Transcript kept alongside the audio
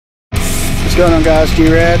going on, guys?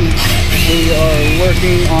 G-Rad. We are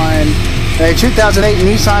working on a 2008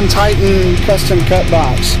 Nissan Titan custom cut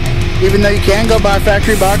box. Even though you can go buy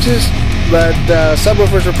factory boxes, but the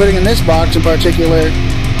subwoofers we're putting in this box in particular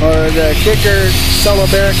are the Kicker Solo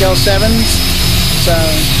Barrack L7s. So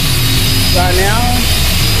right now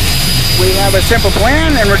we have a simple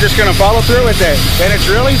plan and we're just going to follow through with it. And it's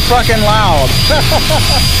really fucking loud.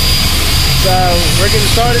 So we're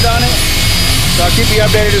getting started on it. So I'll keep you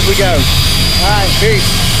updated as we go. Alright, peace.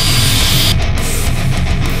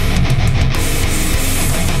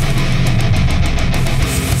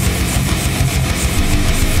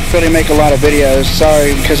 Really make a lot of videos.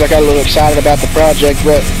 Sorry, because I got a little excited about the project,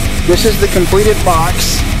 but this is the completed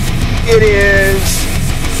box. It is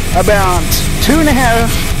about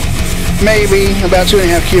 2.5, maybe about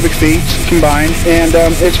 2.5 cubic feet combined, and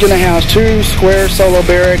it's going to house 2 square Solo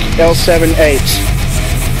Barrack L7-8s,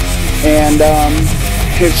 and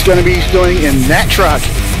it's going to be going in that truck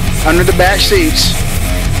under the back seats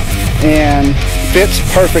and fits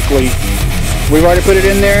perfectly. We've already put it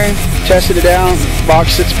in there, tested it out.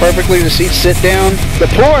 Box sits perfectly, the seats sit down. The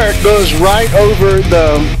port goes right over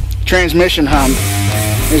the transmission hump,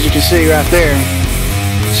 as you can see right there.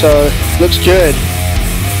 So looks good,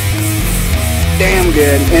 damn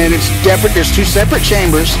good. And it's separate. There's 2 separate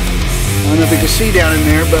chambers. I don't know if you can see down in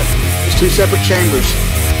there, but there's 2 separate chambers.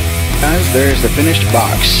 Guys, there's the finished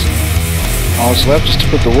box. All that's left is to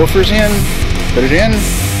put the woofers in, put it in,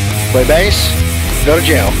 play bass, go to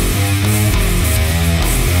jail.